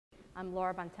I'm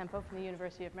Laura Bontempo from the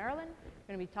University of Maryland.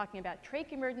 We're going to be talking about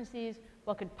trach emergencies,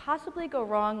 what could possibly go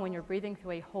wrong when you're breathing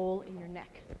through a hole in your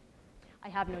neck. I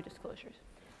have no disclosures.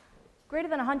 Greater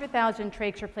than 100,000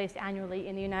 trachs are placed annually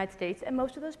in the United States, and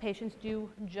most of those patients do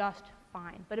just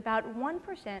fine. But about 1%,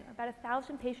 about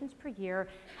 1,000 patients per year,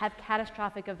 have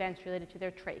catastrophic events related to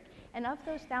their trach. And of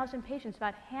those 1,000 patients,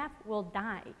 about half will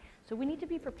die. So we need to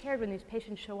be prepared when these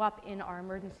patients show up in our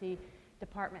emergency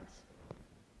departments.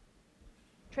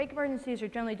 Trach emergencies are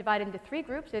generally divided into three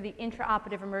groups. They're the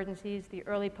intraoperative emergencies, the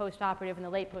early postoperative, and the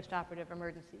late postoperative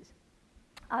emergencies.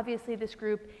 Obviously, this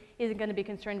group isn't going to be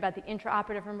concerned about the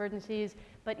intraoperative emergencies,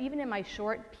 but even in my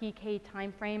short PK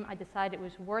time frame, I decided it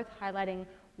was worth highlighting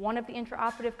one of the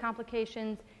intraoperative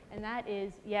complications, and that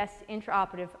is, yes,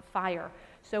 intraoperative fire.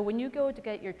 So when you go to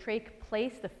get your trach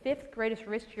placed, the fifth greatest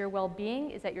risk to your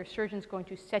well-being is that your surgeon's going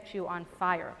to set you on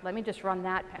fire. Let me just run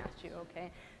that past you,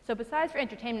 okay? So besides for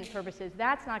entertainment purposes,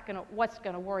 that's not what's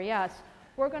going to worry us.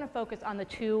 We're going to focus on the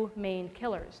two main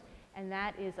killers, and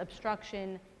that is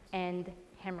obstruction and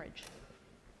hemorrhage.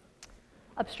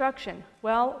 Obstruction,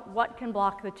 well, what can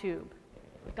block the tube?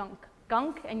 Gunk.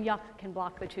 Gunk and yuck can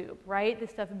block the tube, right?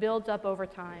 This stuff builds up over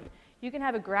time. You can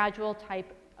have a gradual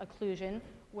type occlusion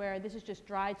where this is just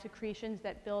dried secretions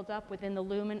that build up within the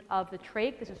lumen of the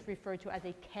trach. This is referred to as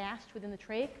a cast within the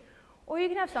trach. Or you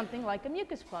can have something like a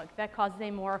mucus plug that causes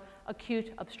a more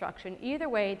acute obstruction. Either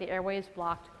way, the airway is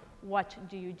blocked. What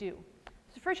do you do?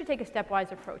 So first you take a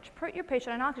stepwise approach. Put your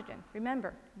patient on oxygen.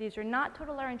 Remember, these are not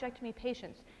total laryngectomy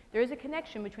patients. There is a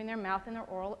connection between their mouth and their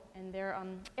oral and their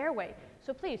airway.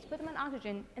 So please put them on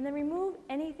oxygen and then remove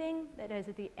anything that is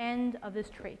at the end of this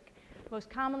trach. Most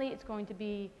commonly it's going to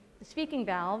be the speaking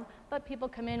valve, but people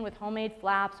come in with homemade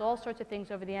flaps, all sorts of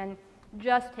things over the end.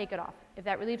 Just take it off. If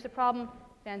that relieves the problem,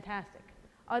 fantastic.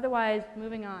 Otherwise,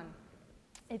 moving on.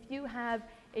 If you have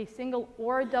a single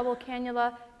or double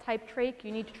cannula type trach,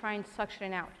 you need to try and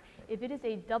suction it out. If it is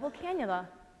a double cannula,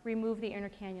 remove the inner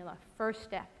cannula, first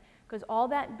step, because all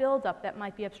that buildup that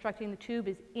might be obstructing the tube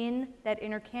is in that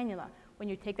inner cannula. When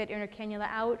you take that inner cannula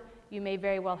out, you may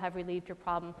very well have relieved your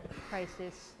problem,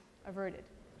 crisis averted.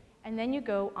 And then you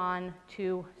go on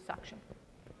to suction.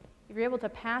 If you're able to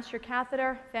pass your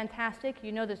catheter, fantastic.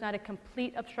 You know there's not a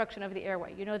complete obstruction of the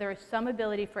airway. You know there is some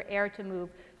ability for air to move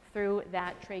through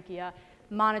that trachea.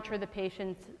 Monitor the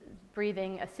patient's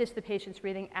breathing, assist the patient's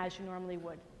breathing as you normally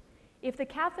would. If the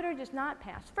catheter does not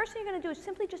pass, first thing you're going to do is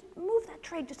simply just move that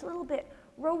trach just a little bit,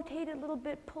 rotate it a little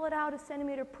bit, pull it out a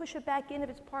centimeter, push it back in if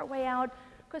it's part way out,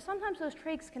 because sometimes those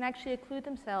trachs can actually occlude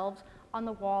themselves on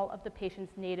the wall of the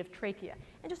patient's native trachea.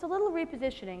 And just a little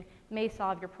repositioning may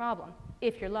solve your problem,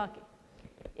 if you're lucky.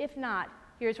 If not,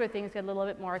 here's where things get a little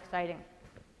bit more exciting.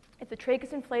 If the trach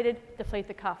is inflated, deflate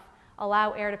the cuff.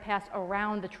 Allow air to pass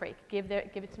around the trach. Give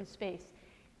it some space.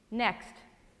 Next,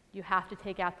 you have to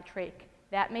take out the trach.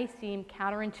 That may seem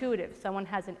counterintuitive. Someone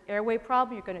has an airway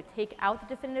problem, you're going to take out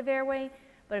the definitive airway,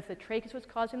 but if the trach is what's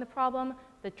causing the problem,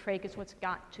 the trach is what's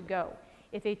got to go.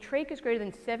 If a trach is greater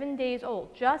than 7 days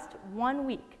old, just 1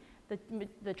 week,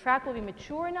 the trach will be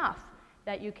mature enough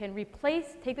that you can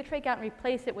take the trach out and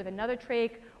replace it with another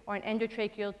trach or an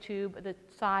endotracheal tube the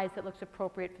size that looks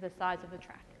appropriate for the size of the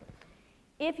trach.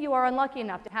 If you are unlucky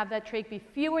enough to have that trach be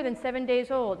fewer than 7 days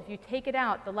old, if you take it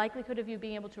out, the likelihood of you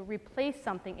being able to replace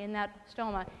something in that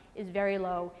stoma is very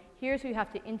low. Here's where you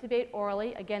have to intubate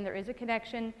orally. Again, there is a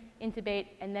connection, intubate,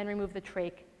 and then remove the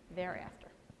trach thereafter.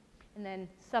 And then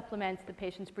supplement the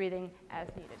patient's breathing as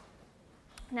needed.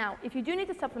 Now, if you do need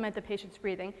to supplement the patient's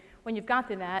breathing, when you've got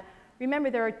to that,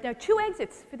 remember there are two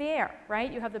exits for the air,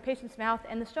 right? You have the patient's mouth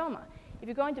and the stoma. If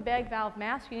you're going to bag valve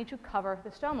mask, you need to cover the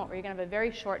stoma, or you're going to have a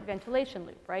very short ventilation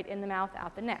loop, right, in the mouth,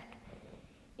 out the neck.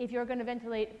 If you're going to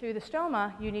ventilate through the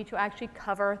stoma, you need to actually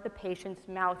cover the patient's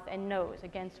mouth and nose.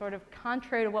 Again, sort of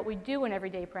contrary to what we do in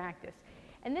everyday practice.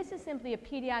 And this is simply a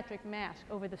pediatric mask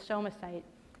over the stoma site,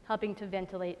 helping to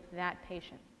ventilate that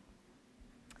patient.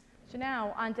 So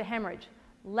now on to hemorrhage.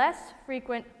 Less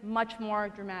frequent, much more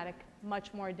dramatic,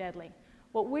 much more deadly.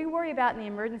 What we worry about in the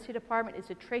emergency department is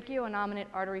a tracheoinnominate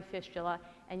artery fistula,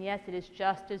 and yes, it is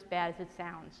just as bad as it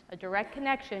sounds. A direct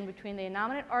connection between the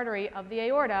innominate artery of the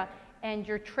aorta and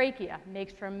your trachea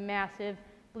makes for massive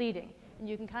bleeding. And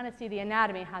you can kind of see the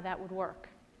anatomy, how that would work.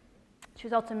 It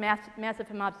results in massive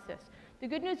hemoptysis. The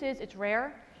good news is it's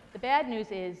rare. The bad news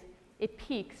is it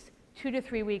peaks 2 to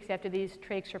 3 weeks after these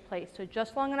trachs are placed. So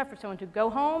just long enough for someone to go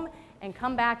home and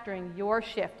come back during your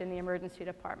shift in the emergency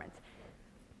department.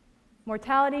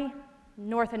 Mortality,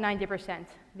 north of 90%.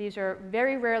 These are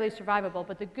very rarely survivable,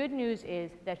 but the good news is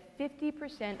that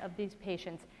 50% of these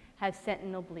patients have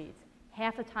sentinel bleeds.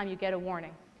 Half the time you get a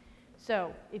warning.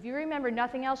 So if you remember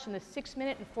nothing else from the 6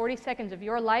 minute and 40 seconds of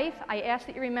your life, I ask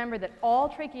that you remember that all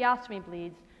tracheostomy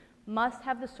bleeds must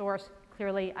have the source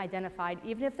clearly identified,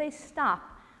 even if they stop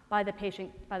by the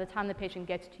time the patient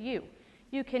gets to you.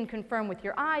 You can confirm with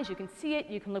your eyes, you can see it,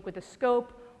 you can look with a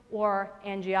scope or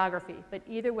angiography, but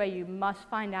either way you must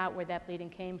find out where that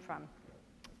bleeding came from.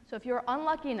 So if you're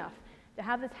unlucky enough to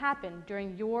have this happen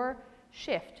during your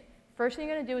shift, first thing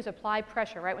you're going to do is apply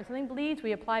pressure, right? When something bleeds,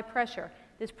 we apply pressure.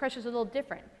 This pressure is a little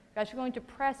different. You're actually going to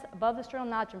press above the sternal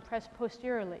notch and press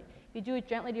posteriorly. If you do it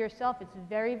gently to yourself, it's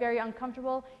very, very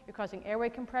uncomfortable. You're causing airway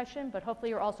compression, but hopefully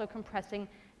you're also compressing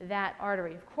that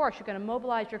artery. Of course, you're going to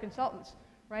mobilize your consultants,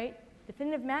 right?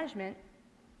 Definitive management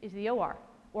is the OR,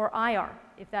 or IR,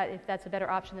 if that's a better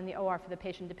option than the OR for the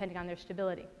patient, depending on their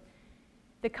stability.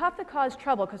 The cuff that caused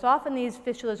trouble, because often these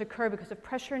fistulas occur because of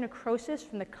pressure necrosis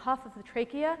from the cuff of the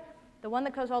trachea, the one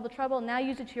that caused all the trouble, now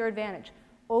use it to your advantage.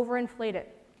 Overinflate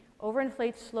it.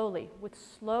 Overinflate slowly. With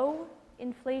slow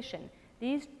inflation,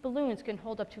 these balloons can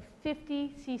hold up to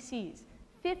 50 cc's.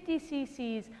 50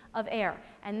 cc's of air.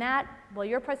 And that, while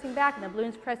you're pressing back and the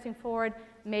balloon's pressing forward,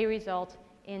 may result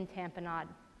in tamponade.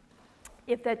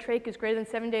 If that trach is greater than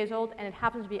 7 days old and it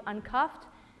happens to be uncuffed,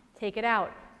 take it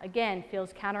out. Again,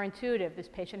 feels counterintuitive. This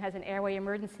patient has an airway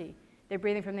emergency. They're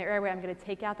breathing from their airway. I'm going to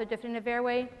take out the definitive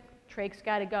airway. Trach's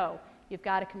got to go. You've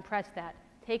got to compress that.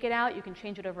 Take it out. You can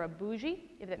change it over a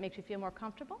bougie if that makes you feel more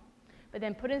comfortable. But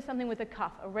then put in something with a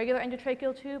cuff, a regular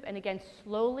endotracheal tube, and again,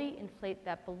 slowly inflate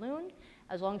that balloon.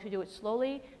 As long as you do it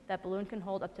slowly, that balloon can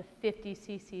hold up to 50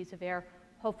 cc's of air,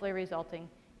 hopefully resulting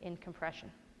in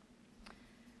compression.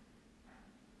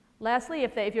 Lastly,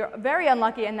 if you're very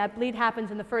unlucky and that bleed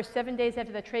happens in the first 7 days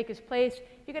after the trach is placed,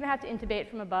 you're going to have to intubate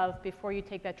from above before you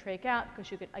take that trach out,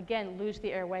 because you could, again, lose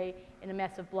the airway in a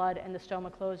mess of blood and the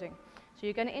stoma closing. So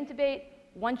you're going to intubate.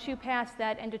 Once you pass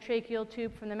that endotracheal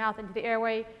tube from the mouth into the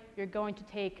airway, you're going to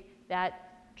take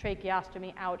that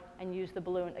tracheostomy out and use the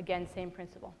balloon. Again, same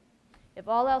principle. If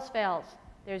all else fails,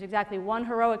 there's exactly one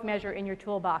heroic measure in your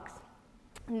toolbox,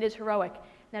 and it is heroic, and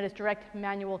that is direct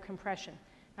manual compression.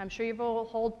 I'm sure you've all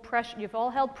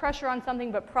held pressure on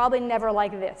something, but probably never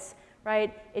like this,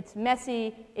 right? It's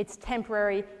messy, it's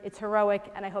temporary, it's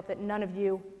heroic, and I hope that none of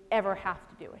you ever have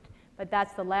to do it. But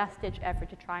that's the last-ditch effort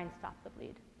to try and stop the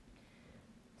bleed.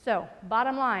 So,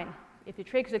 bottom line, if your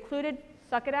trach is occluded,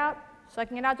 suck it out.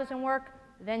 Sucking it out doesn't work,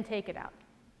 then take it out.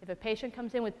 If a patient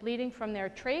comes in with bleeding from their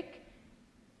trach,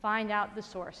 find out the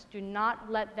source. Do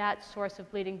not let that source of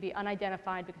bleeding be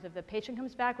unidentified, because if the patient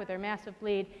comes back with their massive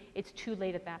bleed, it's too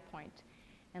late at that point.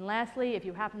 And lastly, if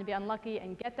you happen to be unlucky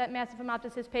and get that massive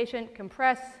hemoptysis patient,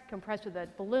 compress with a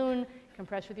balloon,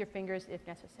 compress with your fingers if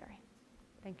necessary.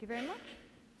 Thank you very much.